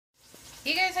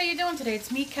how you doing today?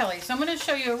 It's me, Kelly. So I'm going to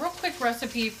show you a real quick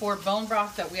recipe for bone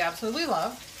broth that we absolutely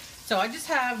love. So I just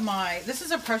have this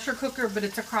is a pressure cooker, but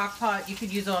it's a crock pot. You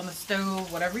could use it on the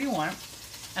stove, whatever you want.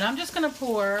 And I'm just going to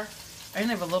pour, I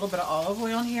only have a little bit of olive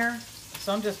oil in here.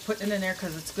 So I'm just putting it in there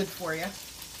because it's good for you.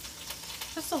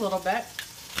 Just a little bit.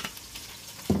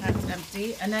 That's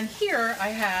empty. And then here I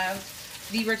have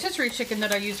the rotisserie chicken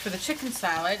that I use for the chicken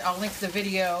salad. I'll link the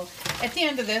video at the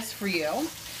end of this for you.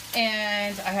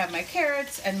 And I have my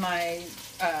carrots and my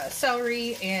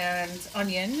celery and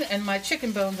onion and my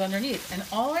chicken bones underneath. And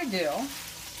all I do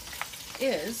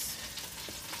is,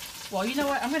 well, you know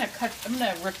what? I'm gonna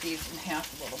rip these in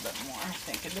half a little bit more, I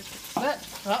think.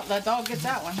 Well, that dog gets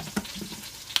that one.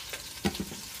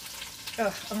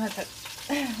 Oh,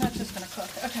 that's just gonna cook.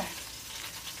 Okay.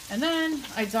 And then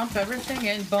I dump everything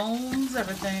in, bones,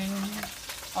 everything,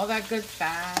 all that good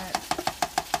fat.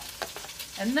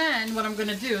 And then what I'm going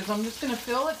to do is I'm just going to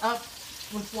fill it up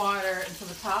with water into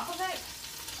the top of it,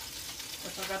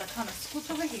 which I've got to kind of scoop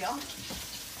over here.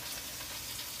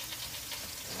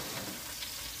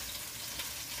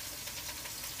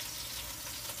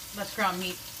 That's ground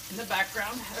meat in the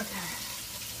background. Okay.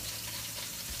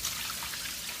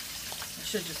 I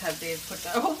should just have Dave put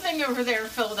that whole thing over there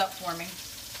filled up for me.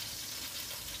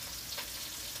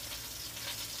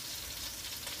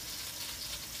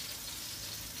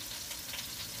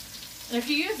 And if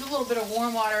you use a little bit of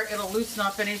warm water, it'll loosen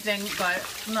up anything, but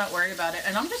I'm not worried about it.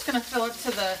 And I'm just going to fill it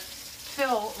to the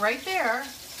fill right there.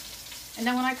 And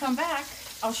then when I come back,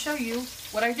 I'll show you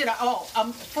what I did.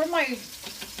 For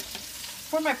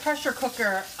my pressure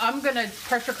cooker, I'm going to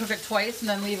pressure cook it twice and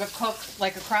then leave it cook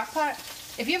like a crock pot.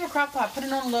 If you have a crock pot, put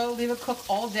it on low, leave it cook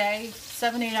all day,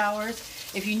 7-8 hours.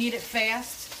 If you need it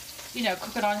fast,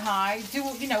 cook it on high. Do,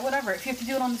 whatever. If you have to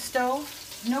do it on the stove,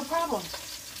 no problem.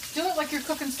 Do it like you're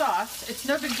cooking sauce. It's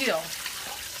no big deal.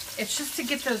 It's just to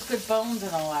get those good bones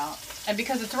and all out. And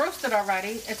because it's roasted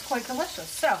already, it's quite delicious.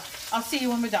 So, I'll see you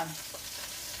when we're done.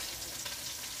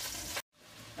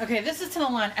 Okay, this is to the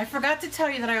line. I forgot to tell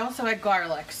you that I also add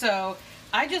garlic. So,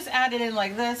 I just add it in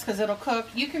like this because it'll cook.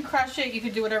 You can crush it. You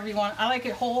can do whatever you want. I like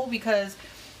it whole because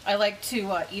I like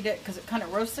to eat it because it kind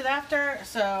of roasted after.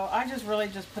 So, I just really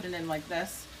just put it in like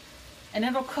this. And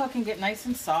it'll cook and get nice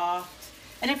and soft.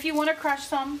 And if you want to crush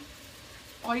some,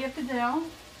 all you have to do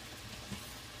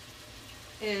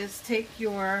is take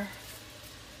your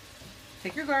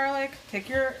garlic, take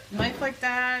your knife like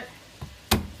that,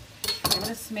 give it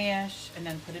a smash, and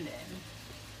then put it in.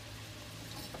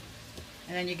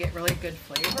 And then you get really good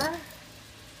flavor.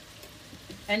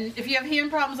 And if you have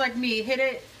hand problems like me, hit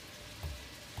it,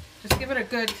 just give it a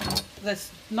good,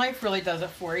 this knife really does it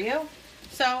for you.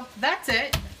 So that's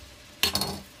it.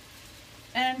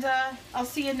 And I'll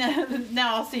see you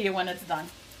now. I'll see you when it's done.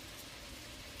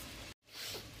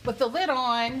 With the lid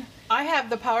on, I have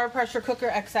the Power Pressure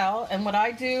Cooker XL, and what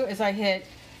I do is I hit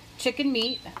chicken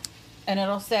meat, and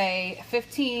it'll say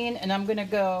 15, and I'm gonna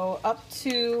go up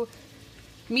to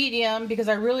medium because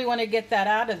I really want to get that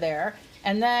out of there.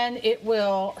 And then it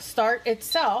will start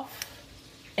itself,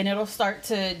 and it'll start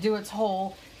to do its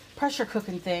whole pressure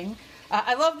cooking thing.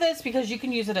 I love this because you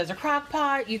can use it as a crock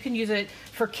pot. You can use it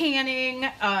for canning.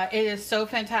 It is so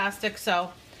fantastic.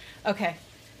 So, okay.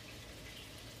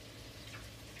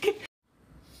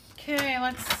 Okay,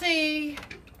 let's see.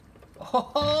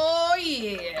 Oh,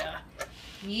 yeah.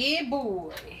 Yeah,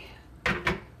 boy.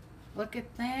 Look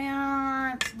at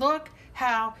that. Look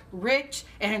how rich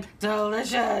and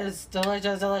delicious.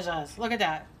 Delicious, delicious. Look at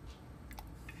that.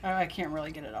 Oh, I can't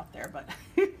really get it off there, but...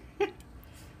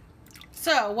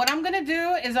 So what I'm gonna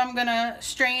do is I'm gonna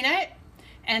strain it,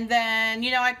 and then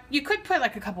you could put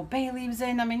like a couple bay leaves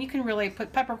in. I mean, you can really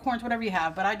put peppercorns, whatever you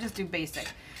have, but I just do basic.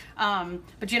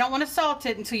 But you don't want to salt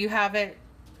it until you have it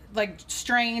like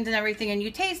strained and everything, and you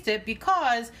taste it,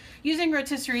 because using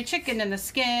rotisserie chicken and the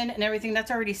skin and everything, that's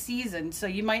already seasoned, so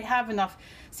you might have enough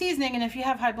seasoning. And if you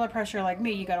have high blood pressure like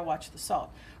me, you got to watch the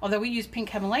salt. Although we use pink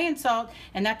Himalayan salt,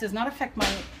 and that does not affect my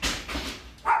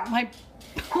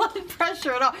blood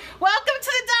pressure at all. Welcome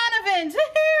to the Donovans.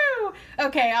 Woohoo!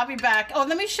 Okay, I'll be back. Oh,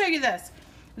 let me show you this.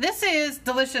 This is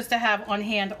delicious to have on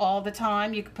hand all the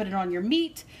time. You can put it on your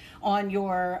meat, on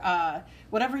your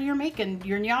whatever you're making,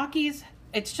 your gnocchis.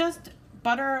 It's just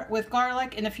butter with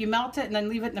garlic, and if you melt it and then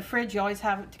leave it in the fridge, you always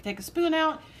have to take a spoon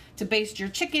out to baste your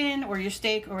chicken or your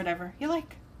steak or whatever you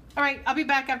like. All right, I'll be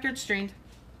back after it's strained.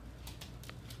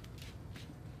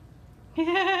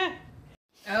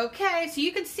 Okay, so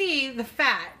you can see the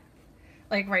fat,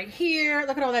 like right here.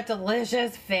 Look at all that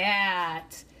delicious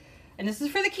fat. And this is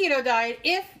for the keto diet.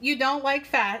 If you don't like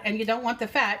fat and you don't want the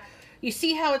fat, you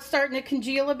see how it's starting to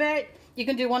congeal a bit? you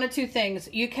can do one of two things.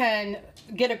 You can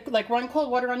run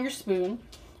cold water on your spoon,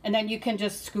 and then you can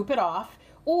just scoop it off.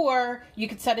 Or you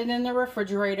could set it in the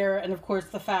refrigerator, and of course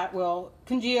the fat will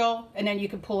congeal, and then you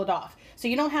can pull it off. So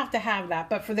you don't have to have that,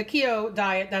 but for the keto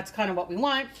diet, that's kind of what we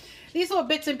want. These little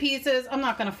bits and pieces, I'm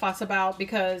not going to fuss about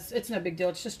because it's no big deal.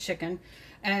 It's just chicken.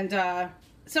 And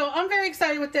so I'm very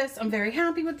excited with this. I'm very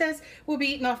happy with this. We'll be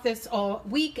eating off this all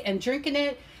week and drinking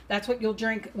it. That's what you'll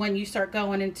drink when you start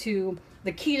going into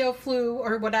the keto flu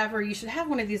or whatever. You should have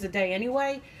one of these a day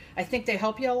anyway. I think they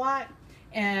help you a lot.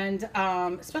 And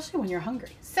especially when you're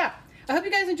hungry. So I hope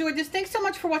you guys enjoyed this. Thanks so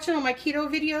much for watching all my keto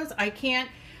videos. I can't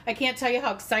tell you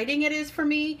how exciting it is for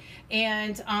me.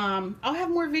 And I'll have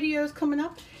more videos coming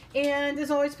up. And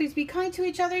as always, please be kind to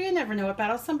each other. You never know what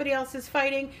battle somebody else is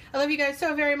fighting. I love you guys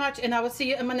so very much, and I will see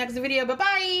you in my next video. Bye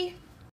bye.